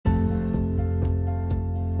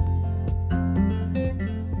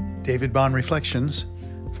David Bond Reflections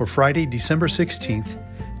for Friday, December 16th,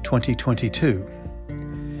 2022.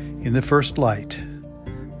 In the First Light,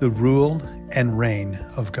 the Rule and Reign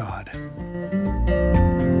of God.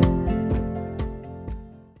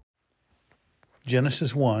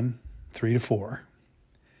 Genesis 1, 3-4.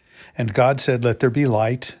 And God said, "Let there be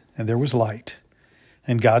light," and there was light.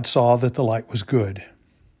 And God saw that the light was good.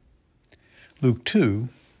 Luke 2,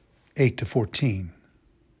 8-14.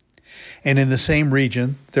 And in the same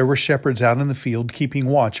region there were shepherds out in the field, keeping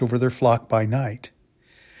watch over their flock by night.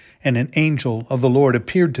 And an angel of the Lord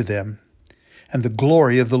appeared to them, and the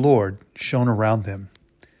glory of the Lord shone around them,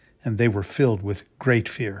 and they were filled with great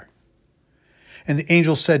fear. And the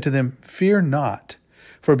angel said to them, "Fear not,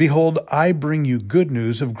 for behold, I bring you good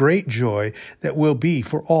news of great joy that will be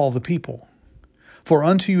for all the people. For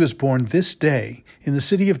unto you is born this day in the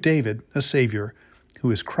city of David a Savior, who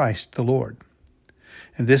is Christ the Lord.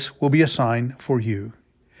 And this will be a sign for you.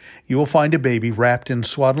 You will find a baby wrapped in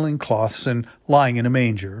swaddling cloths and lying in a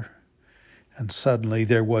manger." And suddenly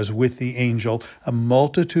there was with the angel a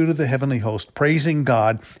multitude of the heavenly host, praising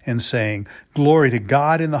God and saying, "Glory to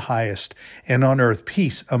God in the highest, and on earth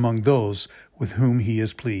peace among those with whom he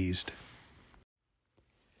is pleased."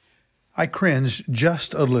 I cringed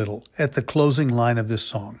just a little at the closing line of this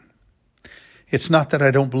song. It's not that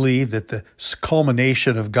I don't believe that the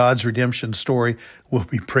culmination of God's redemption story will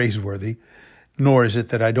be praiseworthy, nor is it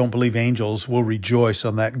that I don't believe angels will rejoice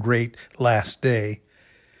on that great last day.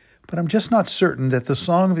 But I'm just not certain that the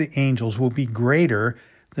song of the angels will be greater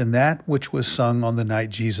than that which was sung on the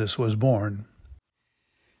night Jesus was born.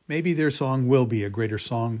 Maybe their song will be a greater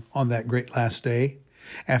song on that great last day.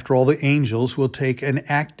 After all, the angels will take an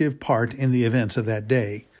active part in the events of that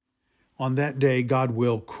day. On that day, God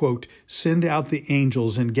will, quote, "send out the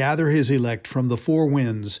angels and gather his elect from the four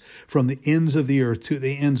winds, from the ends of the earth to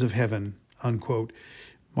the ends of heaven," unquote.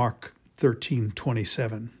 Mark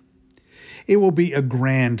 13:27. It will be a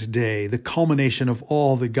grand day, the culmination of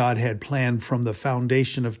all that God had planned from the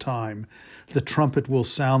foundation of time. The trumpet will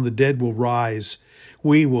sound, the dead will rise.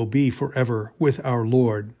 We will be forever with our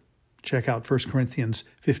Lord. Check out 1 Corinthians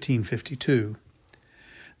 15:52.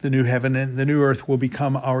 The new heaven and the new earth will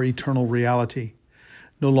become our eternal reality.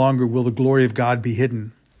 No longer will the glory of God be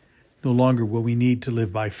hidden. No longer will we need to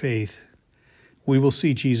live by faith. We will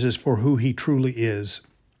see Jesus for who he truly is.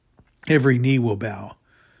 Every knee will bow,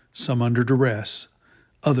 some under duress,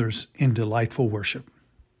 others in delightful worship.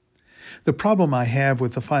 The problem I have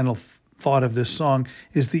with the final thought of this song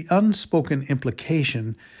is the unspoken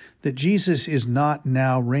implication that Jesus is not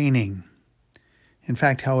now reigning. In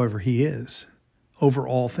fact, however, he is over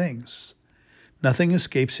all things. Nothing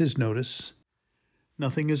escapes his notice.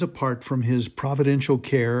 Nothing is apart from his providential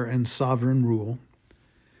care and sovereign rule.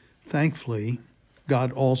 Thankfully,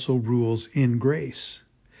 God also rules in grace.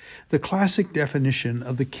 The classic definition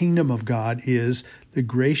of the kingdom of God is the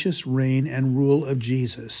gracious reign and rule of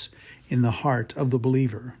Jesus in the heart of the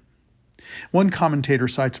believer. One commentator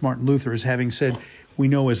cites Martin Luther as having said, "We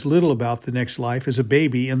know as little about the next life as a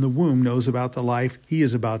baby in the womb knows about the life he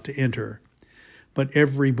is about to enter. But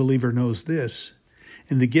every believer knows this.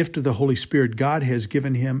 In the gift of the Holy Spirit, God has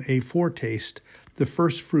given him a foretaste, the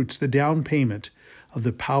first fruits, the down payment of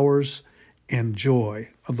the powers and joy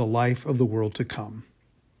of the life of the world to come."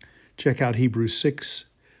 Check out Hebrews 6,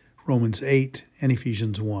 Romans 8, and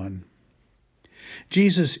Ephesians 1.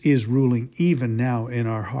 Jesus is ruling even now in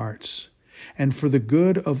our hearts, and for the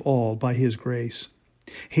good of all by his grace.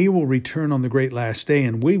 He will return on the great last day,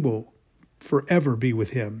 and we will forever be with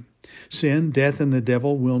him. Sin, death, and the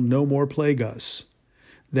devil will no more plague us.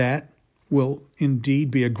 That will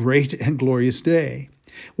indeed be a great and glorious day.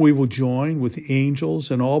 We will join with the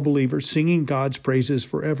angels and all believers singing God's praises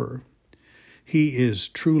forever. He is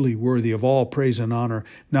truly worthy of all praise and honor,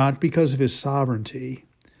 not because of his sovereignty,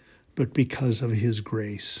 but because of his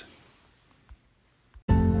grace.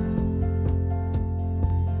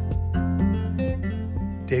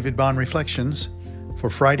 David Bond Reflections for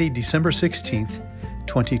Friday, December 16th,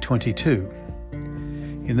 2022.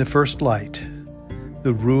 In the First Light,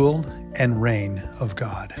 the Rule and Reign of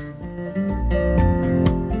God.